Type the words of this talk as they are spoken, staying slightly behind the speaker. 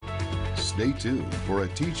Stay tuned for a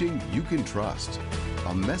teaching you can trust,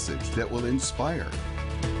 a message that will inspire,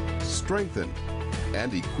 strengthen,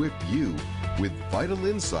 and equip you with vital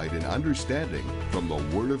insight and understanding from the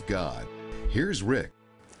Word of God. Here's Rick.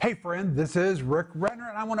 Hey friend, this is Rick Renner,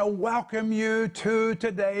 and I want to welcome you to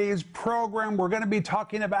today's program. We're going to be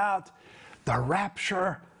talking about the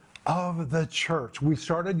rapture of the church. We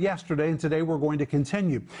started yesterday, and today we're going to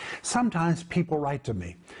continue. Sometimes people write to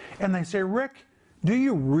me, and they say, Rick, do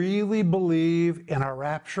you really believe in a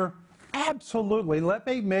rapture? Absolutely. Let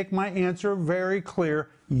me make my answer very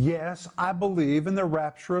clear. Yes, I believe in the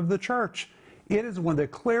rapture of the church. It is one of the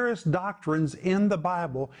clearest doctrines in the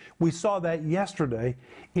Bible. We saw that yesterday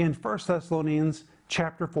in 1 Thessalonians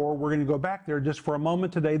chapter 4. We're going to go back there just for a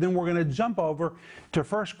moment today. Then we're going to jump over to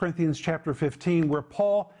 1 Corinthians chapter 15, where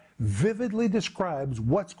Paul vividly describes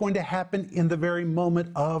what's going to happen in the very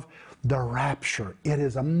moment of the rapture. It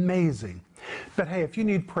is amazing. But hey, if you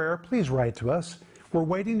need prayer, please write to us. We're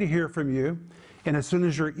waiting to hear from you. And as soon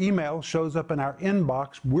as your email shows up in our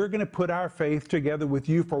inbox, we're going to put our faith together with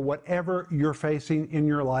you for whatever you're facing in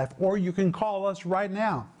your life. Or you can call us right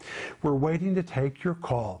now. We're waiting to take your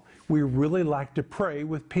call. We really like to pray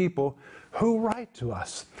with people who write to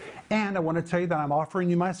us. And I want to tell you that I'm offering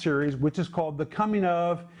you my series, which is called The Coming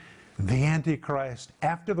of the Antichrist.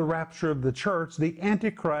 After the rapture of the church, the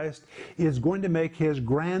Antichrist is going to make his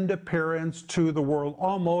grand appearance to the world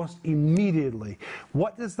almost immediately.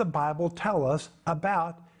 What does the Bible tell us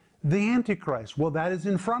about the Antichrist? Well, that is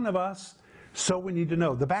in front of us, so we need to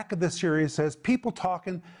know. The back of this series says people talk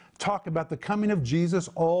about the coming of Jesus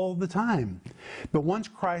all the time. But once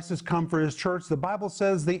Christ has come for his church, the Bible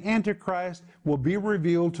says the Antichrist will be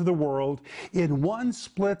revealed to the world. In one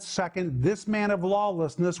split second, this man of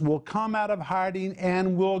lawlessness will come out of hiding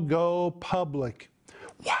and will go public.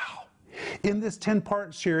 Wow. In this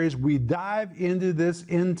 10-part series, we dive into this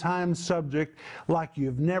end-time subject like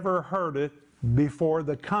you've never heard it before,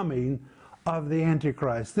 the coming of the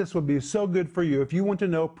Antichrist. This will be so good for you. If you want to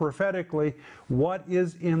know prophetically what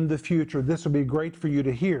is in the future, this will be great for you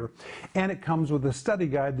to hear. And it comes with a study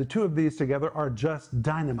guide. The two of these together are just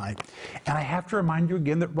dynamite. And I have to remind you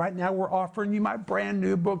again that right now we're offering you my brand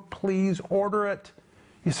new book. Please order it.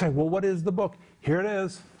 You say, well, what is the book? Here it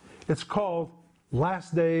is. It's called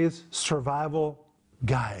Last Days Survival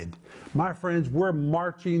Guide. My friends, we're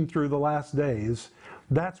marching through the last days.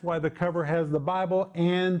 That's why the cover has the Bible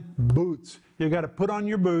and boots. You got to put on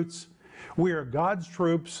your boots. We are God's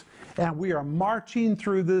troops, and we are marching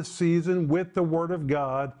through this season with the Word of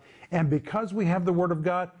God. And because we have the Word of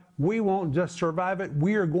God, we won't just survive it.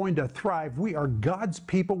 We are going to thrive. We are God's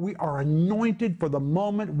people. We are anointed for the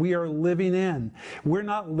moment we are living in. We're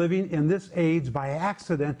not living in this age by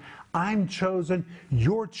accident. I'm chosen.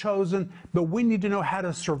 You're chosen. But we need to know how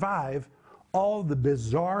to survive all the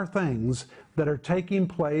bizarre things that are taking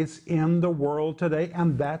place in the world today,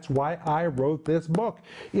 and that's why I wrote this book.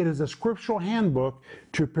 It is a scriptural handbook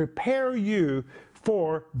to prepare you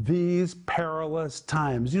for these perilous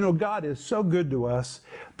times. You know, God is so good to us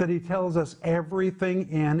that He tells us everything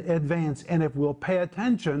in advance, and if we'll pay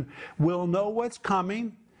attention, we'll know what's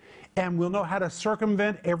coming, and we'll know how to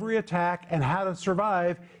circumvent every attack and how to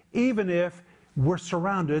survive, even if we're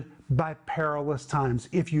surrounded by perilous times.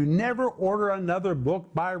 If you never order another book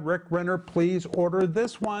by Rick Renner, please order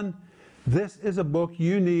this one. This is a book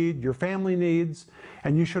you need, your family needs,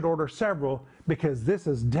 and you should order several because this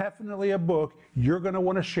is definitely a book you're going to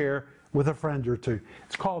want to share with a friend or two.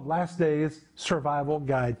 It's called Last Days Survival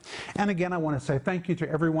Guide. And again, I want to say thank you to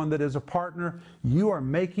everyone that is a partner. You are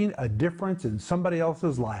making a difference in somebody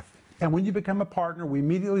else's life. And when you become a partner, we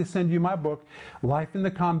immediately send you my book, Life in the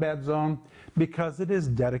Combat Zone, because it is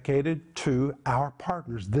dedicated to our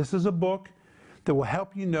partners. This is a book that will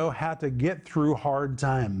help you know how to get through hard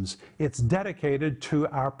times. It's dedicated to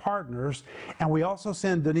our partners. And we also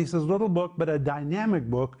send Denise's little book, but a dynamic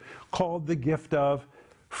book called The Gift of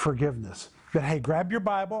Forgiveness. But hey, grab your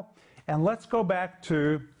Bible and let's go back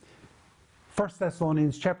to 1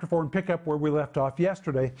 Thessalonians chapter 4 and pick up where we left off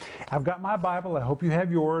yesterday. I've got my Bible. I hope you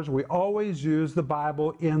have yours. We always use the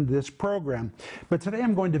Bible in this program. But today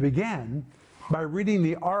I'm going to begin by reading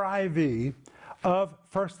the RIV of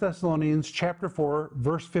 1 Thessalonians chapter 4,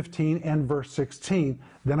 verse 15 and verse 16.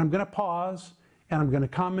 Then I'm going to pause and I'm going to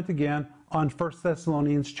comment again on 1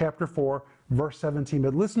 Thessalonians chapter 4, verse 17.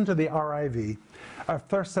 But listen to the RIV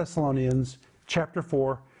of 1 Thessalonians chapter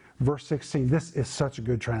 4, verse 16. This is such a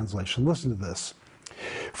good translation. Listen to this.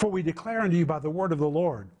 For we declare unto you by the word of the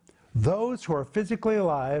Lord, those who are physically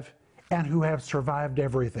alive and who have survived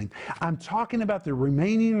everything. I'm talking about the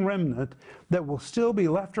remaining remnant that will still be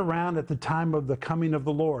left around at the time of the coming of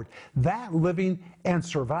the Lord. That living and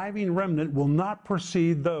surviving remnant will not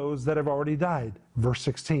precede those that have already died. Verse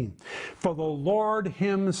 16, for the Lord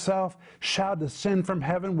himself shall descend from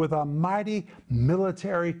heaven with a mighty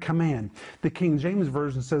military command. The King James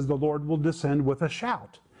Version says the Lord will descend with a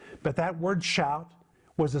shout. But that word shout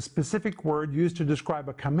was a specific word used to describe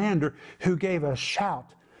a commander who gave a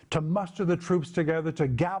shout to muster the troops together, to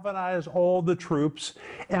galvanize all the troops.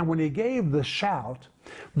 And when he gave the shout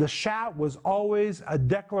was always a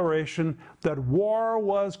declaration that war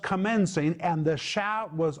was commencing, and the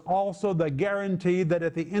shout was also the guarantee that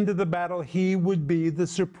at the end of the battle he would be the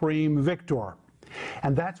supreme victor.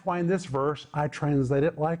 And that's why in this verse I translate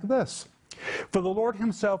it like this. For the Lord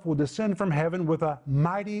himself will descend from heaven with a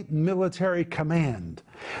mighty military command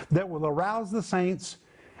that will arouse the saints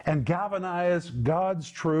and galvanize God's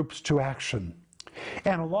troops to action.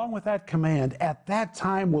 And along with that command, at that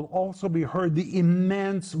time will also be heard the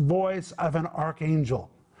immense voice of an archangel,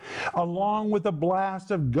 along with the blast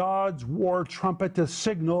of God's war trumpet to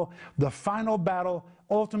signal the final battle,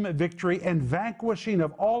 ultimate victory, and vanquishing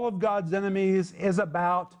of all of God's enemies is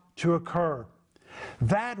about to occur.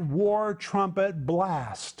 That war trumpet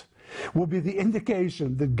blast will be the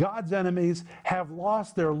indication that God's enemies have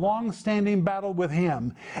lost their long-standing battle with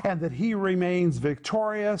him, and that he remains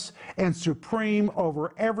victorious and supreme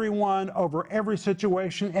over everyone, over every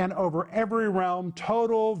situation, and over every realm.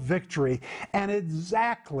 Total victory. And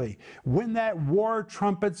exactly when that war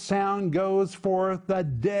trumpet sound goes forth, the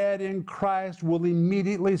dead in Christ will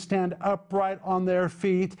immediately stand upright on their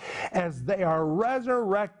feet as they are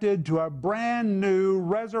resurrected to a brand new,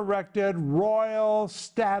 resurrected royal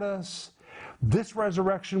status. This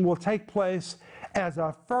resurrection will take place as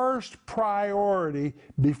a first priority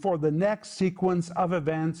before the next sequence of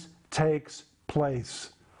events takes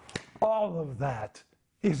place. All of that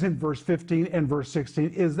is in verse 15 and verse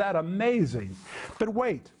 16. Is that amazing? But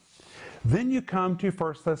wait. Then you come to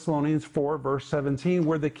 1 Thessalonians 4, verse 17,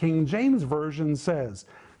 where the King James Version says,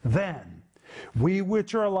 then we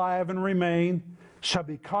which are alive and remain shall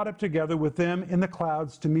be caught up together with them in the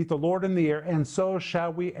clouds to meet the Lord in the air, and so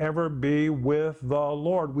shall we ever be with the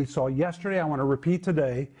Lord. We saw yesterday, I want to repeat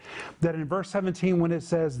today, that in verse 17 when it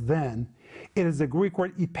says then, it is the Greek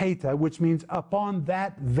word ipeta, which means upon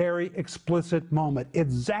that very explicit moment.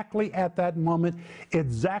 Exactly at that moment,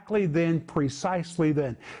 exactly then, precisely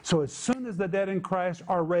then. So as soon as the dead in Christ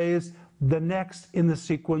are raised, the next in the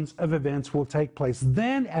sequence of events will take place.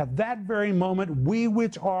 Then, at that very moment, we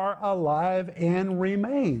which are alive and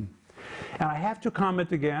remain. And I have to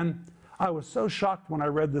comment again, I was so shocked when I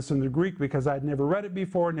read this in the Greek because I'd never read it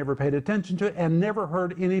before, never paid attention to it, and never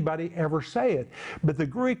heard anybody ever say it. But the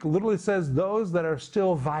Greek literally says those that are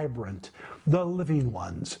still vibrant, the living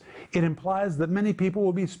ones. It implies that many people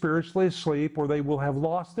will be spiritually asleep or they will have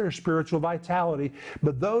lost their spiritual vitality.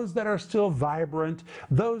 But those that are still vibrant,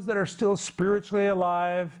 those that are still spiritually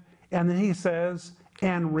alive, and then he says,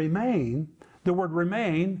 and remain. The word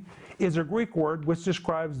remain is a Greek word which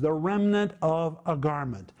describes the remnant of a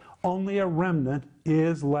garment. Only a remnant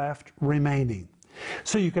is left remaining.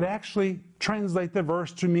 So you could actually translate the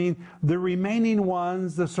verse to mean the remaining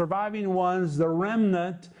ones, the surviving ones, the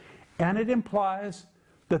remnant, and it implies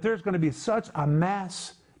that there's going to be such a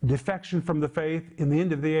mass defection from the faith in the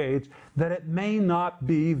end of the age that it may not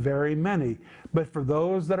be very many. But for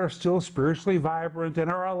those that are still spiritually vibrant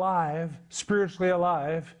and are alive, spiritually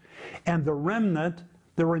alive, and the remnant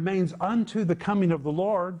that remains unto the coming of the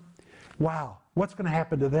Lord, wow, what's going to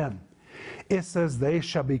happen to them? It says they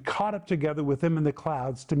shall be caught up together with them in the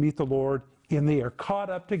clouds to meet the Lord in the air. Caught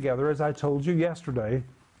up together, as I told you yesterday,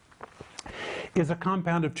 is a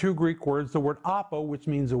compound of two Greek words, the word apo, which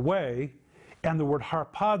means away, and the word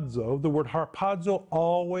harpazo. The word harpazo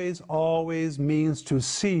always means to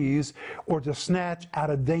seize or to snatch out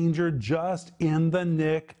of danger just in the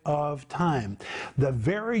nick of time. The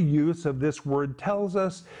very use of this word tells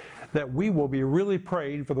us that we will be really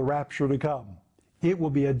praying for the rapture to come. It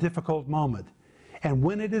will be a difficult moment. And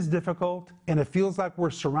when it is difficult and it feels like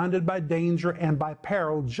we're surrounded by danger and by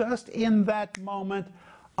peril, just in that moment,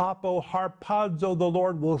 apo harpazo, the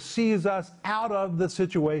Lord will seize us out of the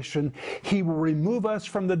situation. He will remove us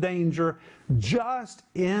from the danger just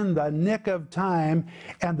in the nick of time.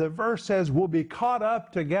 And the verse says we'll be caught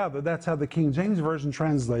up together. That's how the King James Version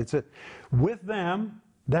translates it. With them,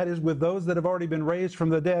 that is, with those that have already been raised from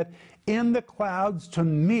the dead, in the clouds to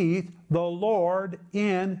meet the Lord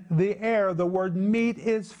in the air. The word meet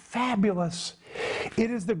is fabulous. It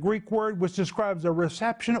is the Greek word which describes a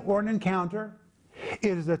reception or an encounter.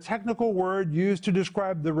 It is a technical word used to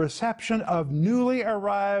describe the reception of newly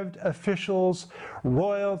arrived officials,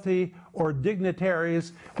 royalty, or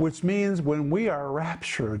dignitaries, which means when we are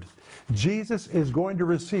raptured, Jesus is going to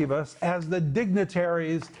receive us as the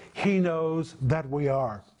dignitaries he knows that we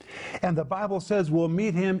are. And the Bible says we'll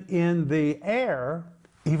meet him in the air.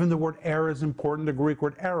 Even the word air is important, the Greek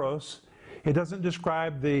word eros. It doesn't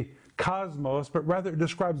describe the cosmos, but rather it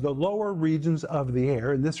describes the lower regions of the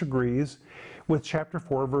air, and this agrees with chapter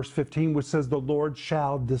 4, verse 15, which says, the Lord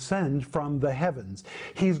shall descend from the heavens.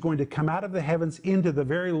 He's going to come out of the heavens into the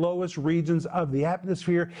very lowest regions of the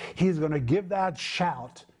atmosphere. He's going to give that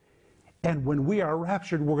shout, and when we are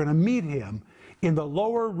raptured, we're going to meet him in the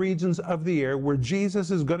lower regions of the air, where Jesus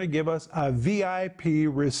is going to give us a VIP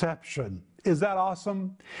reception. Is that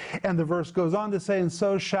awesome? And the verse goes on to say, and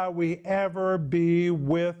so shall we ever be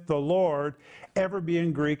with the Lord. Ever be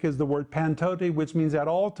in Greek is the word pantoti, which means at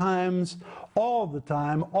all times, all the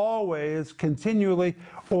time, always, continually,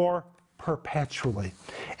 or perpetually.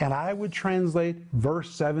 And I would translate verse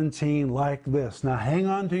 17 like this. Now hang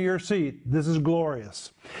on to your seat. This is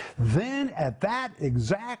glorious. Then at that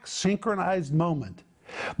exact synchronized moment,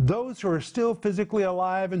 those who are still physically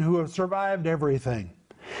alive and who have survived everything,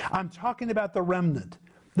 I'm talking about the remnant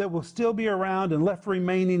that will still be around and left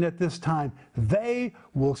remaining at this time. They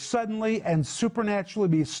will suddenly and supernaturally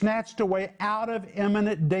be snatched away out of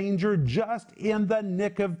imminent danger just in the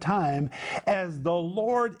nick of time, as the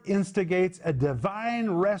Lord instigates a divine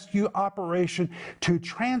rescue operation to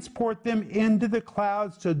transport them into the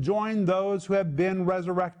clouds to join those who have been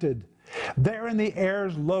resurrected. There in the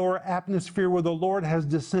air's lower atmosphere where the Lord has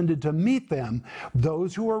descended to meet them,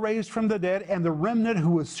 those who were raised from the dead and the remnant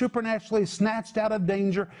who was supernaturally snatched out of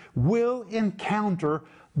danger will encounter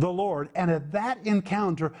the Lord. And at that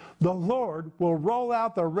encounter, the Lord will roll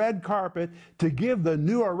out the red carpet to give the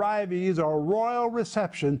new arrivees a royal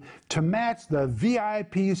reception to match the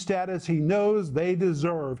VIP status he knows they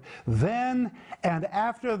deserve. Then and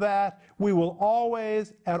after that, we will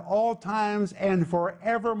always, at all times, and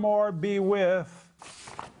forevermore be with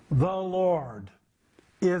the Lord.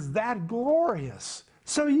 Is that glorious?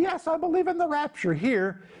 So yes, I believe in the rapture.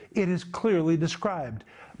 Here, it is clearly described.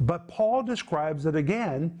 But Paul describes it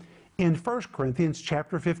again in 1 Corinthians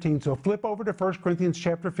chapter 15. So flip over to 1 Corinthians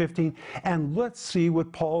chapter 15, and let's see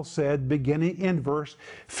what Paul said beginning in verse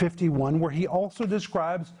 51, where he also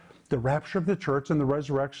describes the rapture of the church and the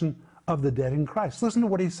resurrection of the dead in Christ. Listen to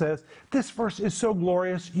what he says. This verse is so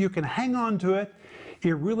glorious, you can hang on to it.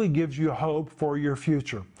 It really gives you hope for your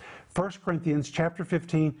future. 1 Corinthians chapter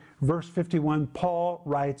 15, verse 51, Paul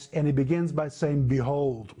writes, and he begins by saying,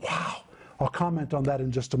 behold. Wow. I'll comment on that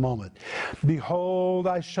in just a moment. Behold,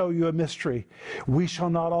 I show you a mystery. We shall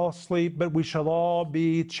not all sleep, but we shall all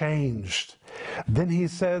be changed. Then he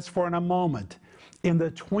says, for in a moment, in the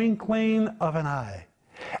twinkling of an eye,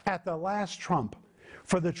 at the last trump,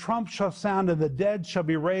 for the trump shall sound, and the dead shall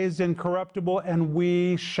be raised incorruptible, and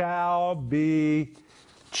we shall be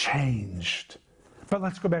changed. But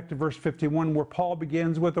let's go back to verse 51, where Paul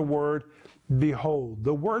begins with the word behold.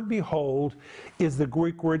 The word behold is the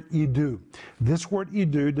Greek word idu. This word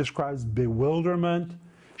idu describes bewilderment,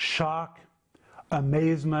 shock,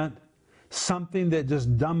 amazement, something that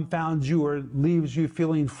just dumbfounds you or leaves you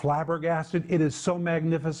feeling flabbergasted. It is so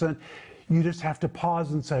magnificent, you just have to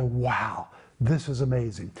pause and say, wow, this is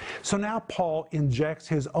amazing. So now Paul injects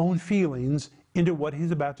his own feelings into what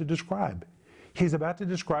he's about to describe. He's about to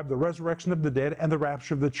describe the resurrection of the dead and the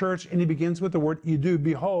rapture of the church, and he begins with the word idu,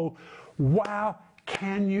 behold. Wow,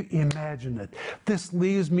 can you imagine it? This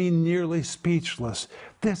leaves me nearly speechless.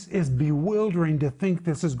 This is bewildering to think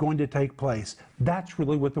this is going to take place. That's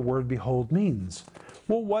really what the word behold means.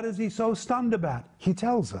 Well, what is he so stunned about? He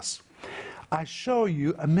tells us, I show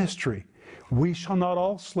you a mystery. We shall not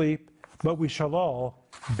all sleep, but we shall all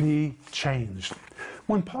be changed.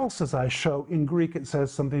 When Paul says I show, in Greek it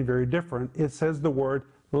says something very different. It says the word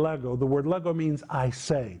lego. The word lego means I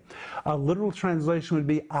say. A literal translation would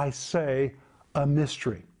be I say a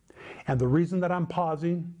mystery. And the reason that I'm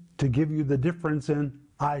pausing to give you the difference in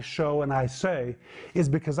I show and I say is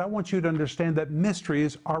because I want you to understand that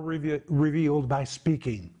mysteries are revealed by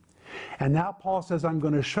speaking. And now Paul says I'm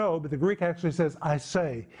going to show, but the Greek actually says I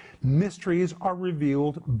say. Mysteries are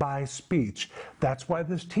revealed by speech. That's why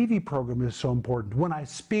this TV program is so important. When I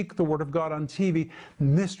speak the Word of God on TV,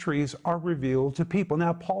 mysteries are revealed to people.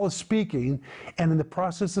 Now Paul is speaking, and in the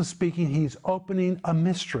process of speaking, he's opening a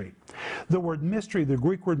mystery. The word mystery, the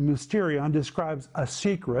Greek word mysterion, describes a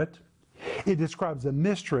secret. It describes a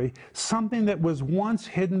mystery, something that was once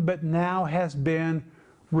hidden but now has been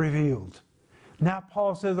revealed. Now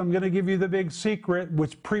Paul says, I'm going to give you the big secret,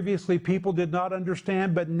 which previously people did not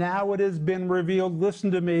understand, but now it has been revealed. Listen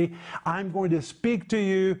to me. I'm going to speak to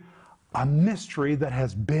you a mystery that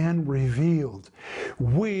has been revealed.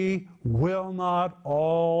 We will not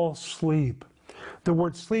all sleep. The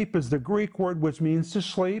word sleep is the Greek word which means to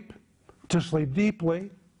sleep deeply.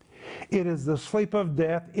 It is the sleep of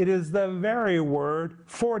death. It is the very word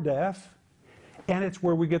for death, and it's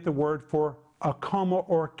where we get the word for a coma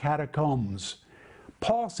or catacombs.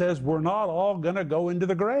 Paul says we're not all going to go into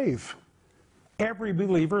the grave. Every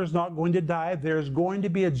believer is not going to die. There's going to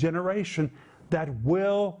be a generation that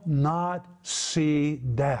will not see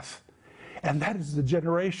death. And that is the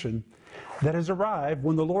generation that has arrived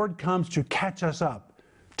when the Lord comes to catch us up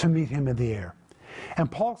to meet him in the air. And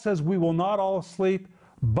Paul says we will not all sleep,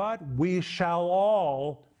 but we shall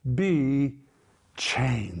all be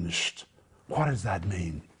changed. What does that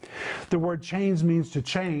mean? The word change means to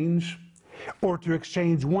change or to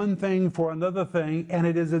exchange one thing for another thing, and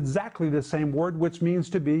it is exactly the same word which means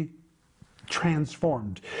to be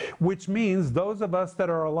transformed, which means those of us that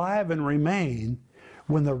are alive and remain,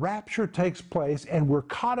 when the rapture takes place and we're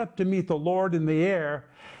caught up to meet the Lord in the air,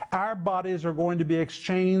 our bodies are going to be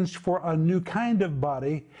exchanged for a new kind of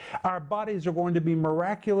body. Our bodies are going to be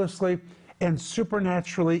miraculously and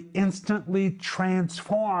supernaturally, instantly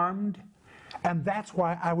transformed. And that's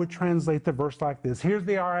why I would translate the verse like this. Here's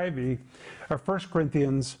the RIV of 1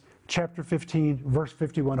 Corinthians chapter 15, verse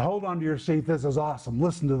 51. Hold on to your seat. This is awesome.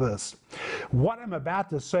 Listen to this. What I'm about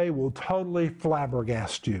to say will totally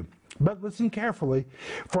flabbergast you. But listen carefully,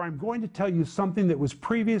 for I'm going to tell you something that was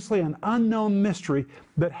previously an unknown mystery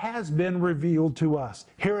that has been revealed to us.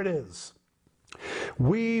 Here it is.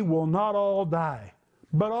 We will not all die,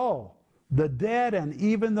 but all, the dead and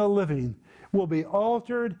even the living, will be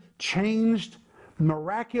altered, changed,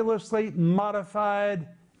 miraculously modified,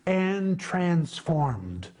 and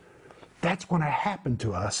transformed. That's going to happen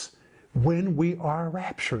to us when we are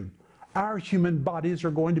raptured. Our human bodies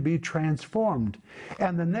are going to be transformed.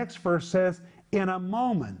 And the next verse says, in a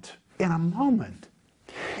moment, in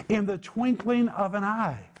the twinkling of an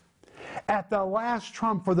eye, at the last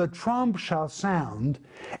trump, for the trump shall sound,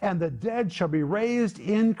 and the dead shall be raised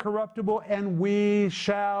incorruptible, and we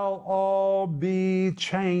shall all be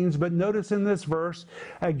changed. But notice in this verse,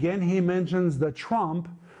 again, he mentions the trump,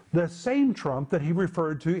 the same trump that he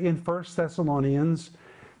referred to in 1 Thessalonians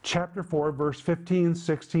chapter 4, verse 15,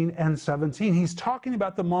 16, and 17. He's talking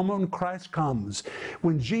about the moment when Christ comes,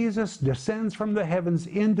 when Jesus descends from the heavens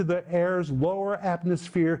into the air's lower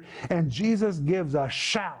atmosphere, and Jesus gives a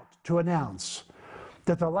shout to announce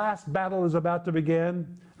that the last battle is about to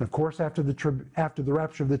begin. And of course, after the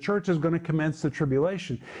rapture of the church is going to commence the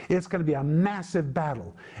tribulation. It's going to be a massive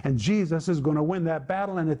battle, and Jesus is going to win that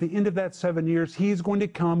battle, and at the end of that 7 years, he's going to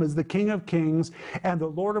come as the King of Kings and the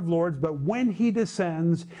Lord of Lords. But when he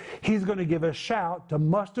descends, he's going to give a shout to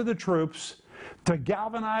muster the troops, to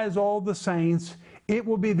galvanize all the saints. It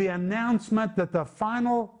will be the announcement that the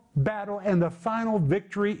final battle and the final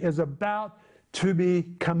victory is about to be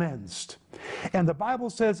commenced. And the Bible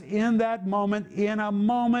says in that moment, in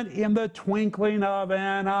the twinkling of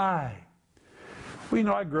an eye. Well, you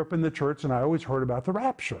know, I grew up in the church and I always heard about the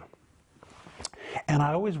rapture. And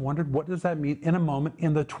I always wondered, what does that mean? In a moment,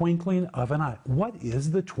 in the twinkling of an eye. What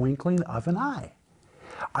is the twinkling of an eye?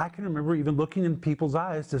 I can remember even looking in people's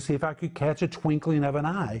eyes to see if I could catch a twinkling of an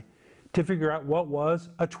eye to figure out what was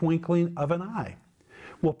a twinkling of an eye.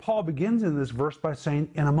 Well, Paul begins in this verse by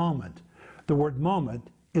saying, in a moment. The word moment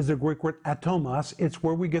is the Greek word atomos. It's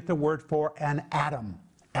where we get the word for an atom.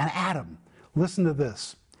 An atom. Listen to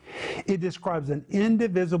this. It describes an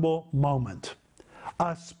indivisible moment,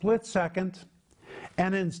 a split second,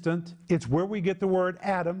 an instant. It's where we get the word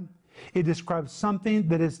atom. It describes something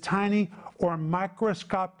that is tiny or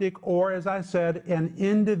microscopic, or, as I said, an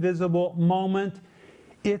indivisible moment.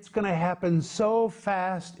 It's going to happen so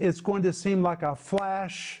fast, it's going to seem like a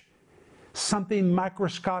flash. Something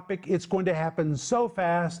microscopic, it's going to happen so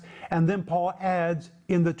fast. And then Paul adds,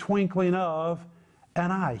 in the twinkling of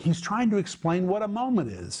an eye. He's trying to explain what a moment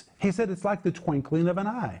is. He said it's like the twinkling of an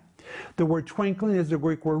eye. The word twinkling is the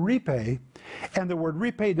Greek word ripe, and the word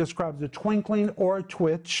ripe describes a twinkling or a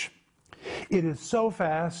twitch. It is so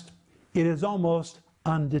fast, it is almost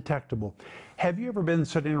undetectable. Have you ever been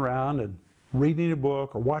sitting around and reading a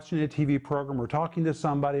book or watching a TV program or talking to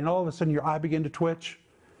somebody, and all of a sudden your eye begin to twitch?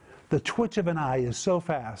 The twitch of an eye is so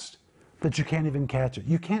fast that you can't even catch it.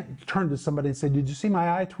 You can't turn to somebody and say, did you see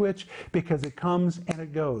my eye twitch? Because it comes and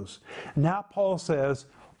it goes. Now Paul says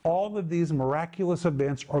all of these miraculous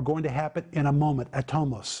events are going to happen in a moment,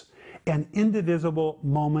 atomos, an indivisible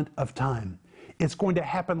moment of time. It's going to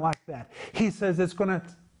happen like that. He says it's going to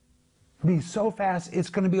be so fast, it's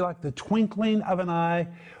going to be like the twinkling of an eye,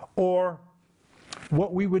 or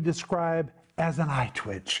what we would describe as an eye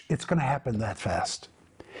twitch. It's going to happen that fast.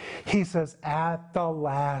 He says, at the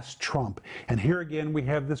last trump. And here again we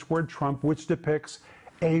have this word trump, which depicts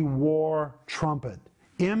a war trumpet.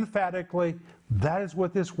 Emphatically, that is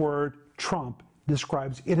what this word trump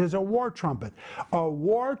describes. It is a war trumpet. A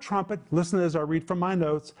war trumpet, listen as I read from my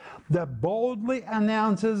notes, that boldly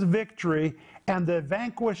announces victory and the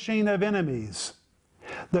vanquishing of enemies.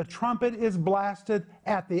 The trumpet is blasted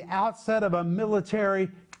at the outset of a military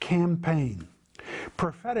campaign.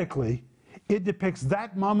 Prophetically, it depicts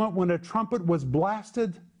that moment when a trumpet was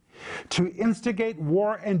blasted to instigate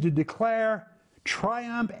war and to declare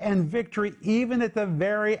triumph and victory even at the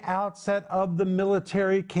very outset of the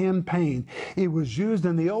military campaign. It was used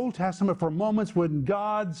in the Old Testament for moments when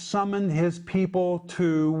God summoned his people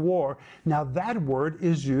to war. Now that word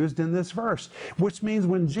is used in this verse, which means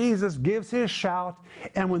when Jesus gives his shout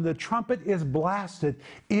and when the trumpet is blasted,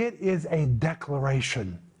 it is a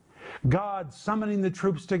declaration. God summoning the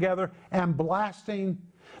troops together and blasting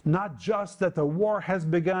not just that the war has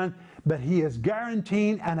begun, but he is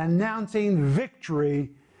guaranteeing and announcing victory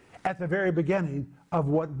at the very beginning of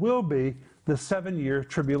what will be the 7-year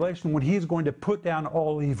tribulation, when he's going to put down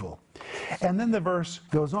all evil. And then the verse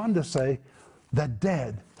goes on to say, the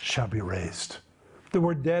dead shall be raised. The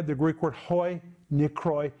word dead, the Greek word hoi,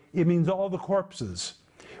 nekroi, it means all the corpses.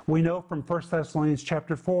 We know from 1 Thessalonians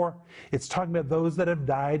chapter 4, it's talking about those that have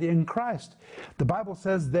died in Christ. The Bible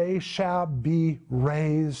says they shall be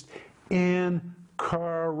raised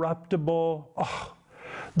incorruptible. Oh,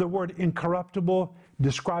 the word incorruptible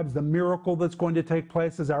describes the miracle that's going to take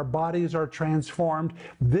place as our bodies are transformed.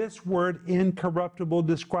 This word incorruptible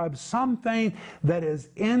describes something that is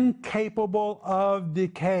incapable of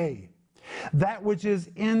decay. That which is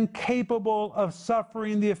incapable of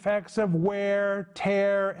suffering the effects of wear,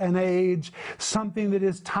 tear, and age, something that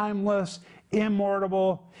is timeless,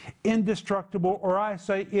 immortal, indestructible, or I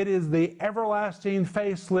say it is the everlasting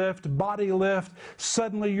facelift, body lift.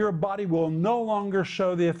 Suddenly your body will no longer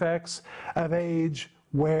show the effects of age,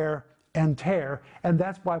 wear, and tear. And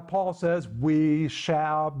that's why Paul says we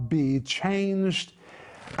shall be changed.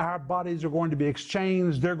 Our bodies are going to be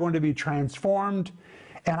exchanged. They're going to be transformed.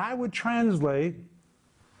 And I would translate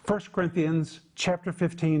 1 Corinthians chapter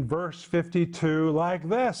 15, verse 52 like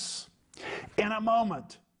this. In a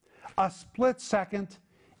moment, a split second,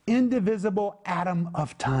 indivisible atom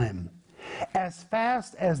of time, as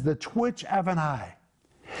fast as the twitch of an eye.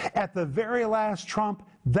 At the very last trump,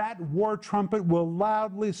 that war trumpet will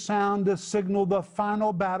loudly sound to signal the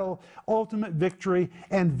final battle, ultimate victory,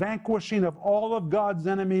 and vanquishing of all of God's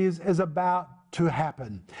enemies is about to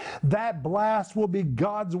happen. That blast will be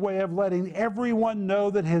God's way of letting everyone know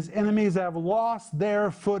that his enemies have lost their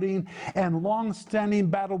footing and long-standing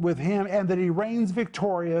battle with him, and that he reigns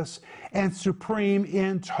victorious and supreme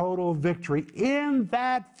in total victory. In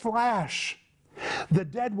that flash, the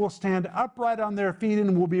dead will stand upright on their feet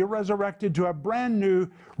and will be resurrected to a brand new,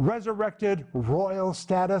 resurrected royal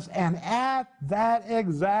status. And at that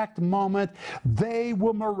exact moment, they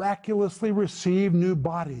will miraculously receive new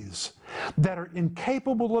bodies that are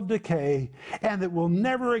incapable of decay and that will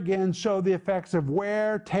never again show the effects of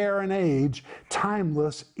wear, tear, and age,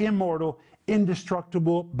 timeless, immortal,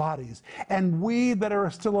 indestructible bodies. And we that are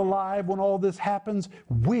still alive when all this happens,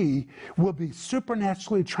 we will be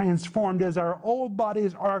supernaturally transformed as our old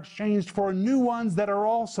bodies are exchanged for new ones that are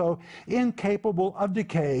also incapable of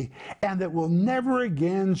decay and that will never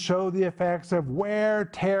again show the effects of wear,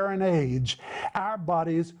 tear, and age. Our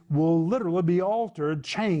bodies will literally be altered,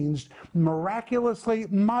 changed, miraculously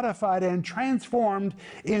modified, and transformed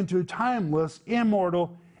into timeless,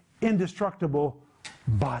 immortal, indestructible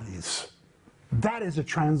bodies. That is a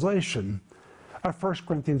translation of 1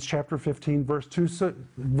 Corinthians chapter 15,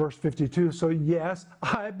 verse 52. So yes,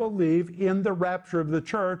 I believe in the rapture of the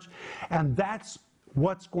church, and that's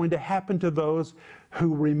what's going to happen to those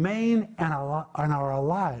who remain and are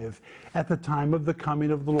alive at the time of the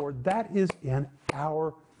coming of the Lord. That is in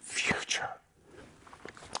our future.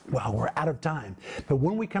 Well, we're out of time. But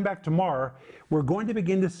when we come back tomorrow, we're going to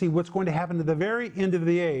begin to see what's going to happen at the very end of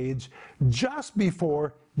the age, just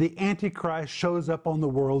before the Antichrist shows up on the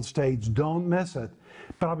world stage. Don't miss it.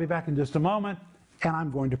 But I'll be back in just a moment, and I'm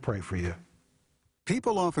going to pray for you.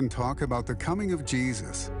 People often talk about the coming of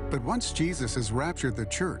Jesus, but once Jesus has raptured the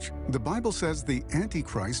church, the Bible says the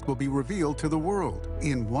Antichrist will be revealed to the world.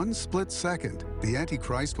 In one split second, the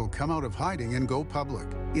Antichrist will come out of hiding and go public.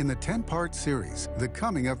 In the 10-part series, The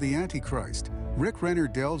Coming of the Antichrist, Rick Renner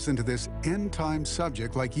delves into this end-time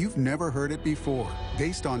subject like you've never heard it before.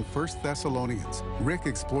 Based on 1 Thessalonians, Rick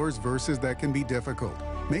explores verses that can be difficult,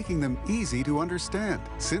 making them easy to understand.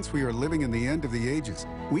 Since we are living in the end of the ages,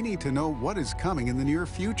 we need to know what is coming in the near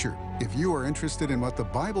future. If you are interested in what the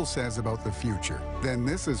Bible says about the future, then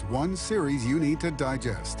this is one series you need to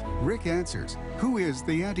digest. Rick answers, who is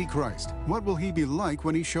the Antichrist? What will he be like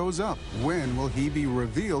when he shows up? When will he be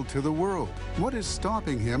revealed to the world? What is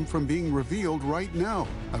stopping him from being revealed right now?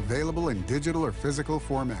 Available in digital or physical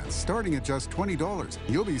formats, starting at just $20.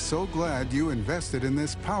 You'll be so glad you invested in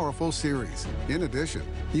this powerful series. In addition,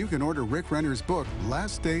 you can order Rick Renner's book,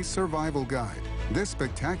 Last Day Survival Guide. This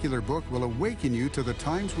spectacular book will awaken you to the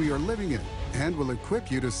times we are living in and will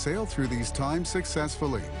equip you to sail through these times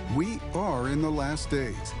successfully. We are in the last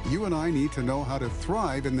days. You and I need to know how to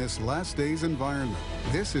thrive in this last days environment.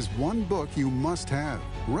 This is one book you must have.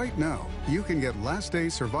 Right now, you can get Last Day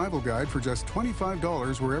Survival Guide for just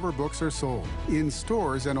 $25 wherever books are sold, in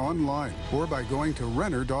stores and online, or by going to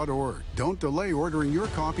Renner.org. Don't delay ordering your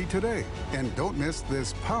copy today, and don't miss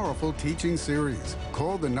this powerful teaching series.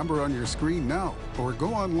 Call the number on your screen now, or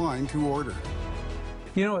go online to order.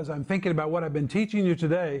 You know, as I'm thinking about what I've been teaching you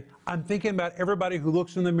today, I'm thinking about everybody who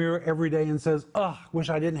looks in the mirror every day and says, ugh, wish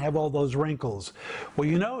I didn't have all those wrinkles. Well,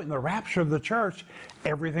 you know, in the rapture of the church,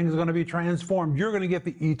 everything's going to be transformed. You're going to get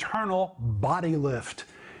the eternal body lift.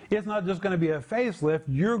 It's not just going to be a facelift.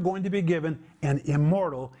 You're going to be given an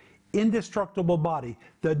immortal, indestructible body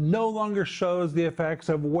that no longer shows the effects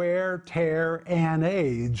of wear, tear, and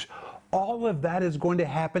age. All of that is going to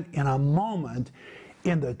happen in a moment,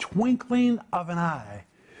 in the twinkling of an eye,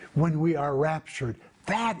 when we are raptured.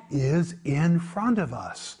 That is in front of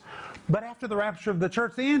us. But after the rapture of the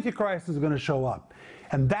church, the Antichrist is going to show up.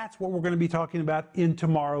 And that's what we're going to be talking about in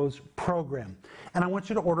tomorrow's program. And I want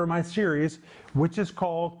you to order my series, which is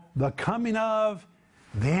called The Coming of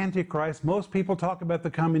the Antichrist. Most people talk about the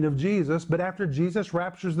coming of Jesus, but after Jesus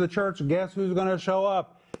raptures the church, guess who's going to show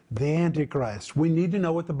up? The Antichrist. We need to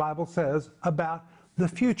know what the Bible says about the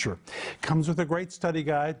future. It comes with a great study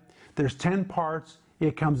guide. There's 10 parts.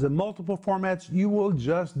 It comes in multiple formats. You will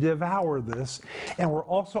just devour this. And we're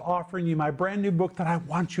also offering you my brand new book that I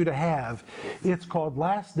want you to have. It's called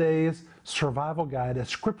Last Days Survival Guide, a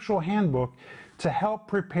scriptural handbook to help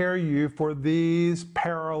prepare you for these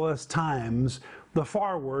perilous times. The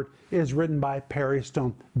foreword is written by Perry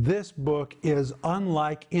Stone. This book is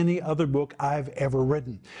unlike any other book I've ever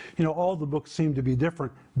written. You know, all the books seem to be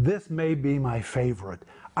different. This may be my favorite.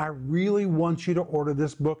 I really want you to order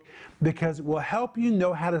this book because it will help you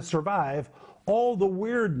know how to survive all the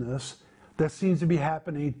weirdness that seems to be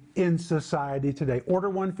happening in society today. Order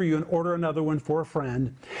one for you and order another one for a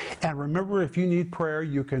friend. And remember, if you need prayer,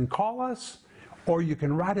 you can call us or you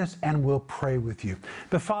can write us and we'll pray with you.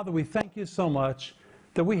 But Father, we thank you so much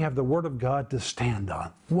that we have the Word of God to stand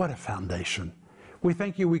on. What a foundation. We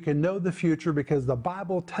thank you we can know the future because the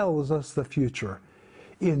Bible tells us the future.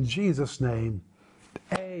 In Jesus' name,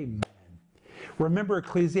 amen. Remember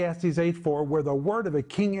Ecclesiastes 8:4, where the word of a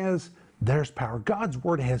king is, there's power. God's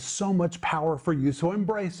Word has so much power for you, so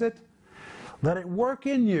embrace it. Let it work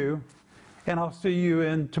in you, and I'll see you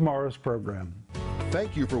in tomorrow's program.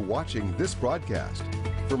 Thank you for watching this broadcast.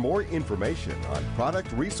 For more information on product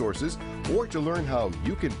resources or to learn how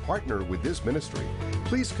you can partner with this ministry,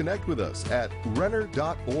 please connect with us at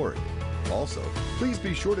Renner.org. Also, please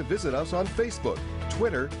be sure to visit us on Facebook,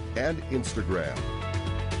 Twitter, and Instagram.